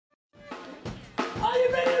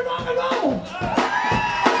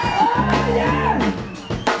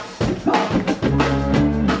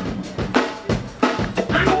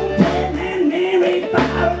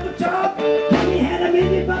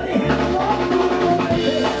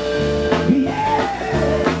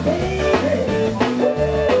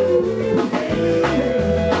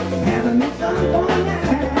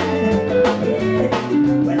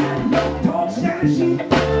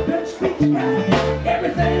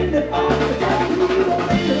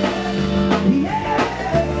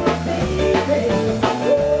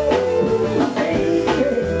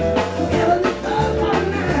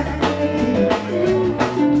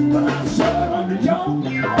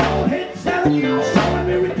Saw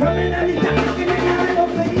me coming and he knocking and I go,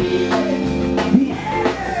 baby.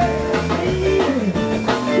 Yeah, baby.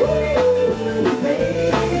 Woo,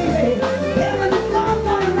 baby. Heaven is not on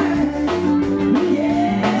the line.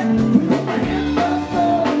 Yeah, we put my hands up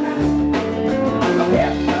for the night.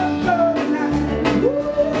 Hands up for the night. Woo,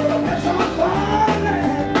 that's on fire.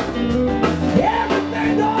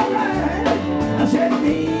 Everything's alright. I said,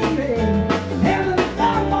 baby, heaven is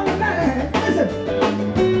not on the line. Listen.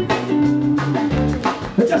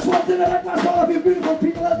 I just wanted to let my all of you beautiful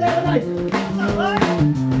people out there tonight.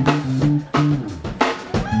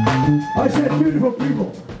 I said beautiful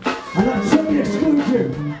people, and that certainly excludes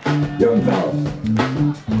you, young fellas.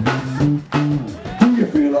 Do you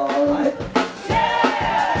feel alright?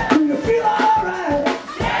 Yeah! Do you feel alright?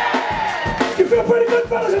 Yeah! You feel pretty good,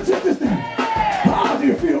 fellas and sisters now? Ah, do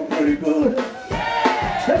you feel pretty good?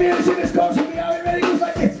 Yeah! Let me hear you sing this chorus with me. Are you ready? It goes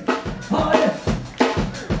like this. Oh yeah.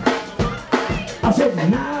 I said na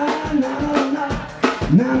na na na na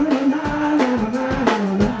na na na na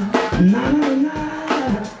na na na na.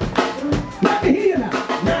 Let me hear you now.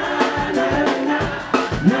 Na na na na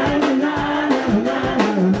na na na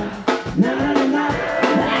na na na.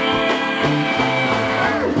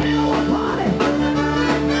 We don't party.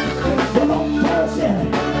 We don't bullshit.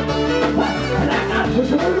 And I'm not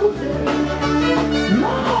pushing the loose. No,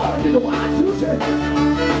 I didn't want to say.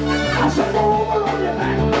 I said go over on your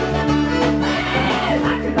back.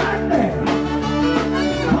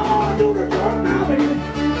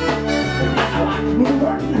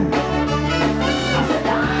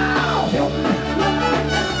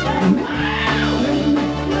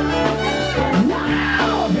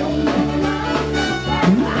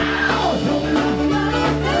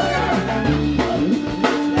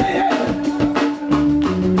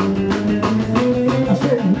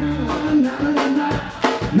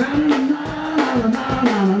 Na na na na na na na na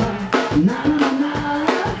na na na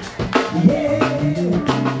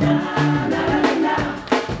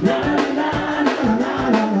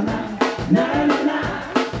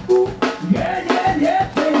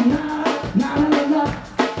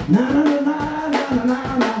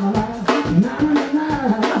na na.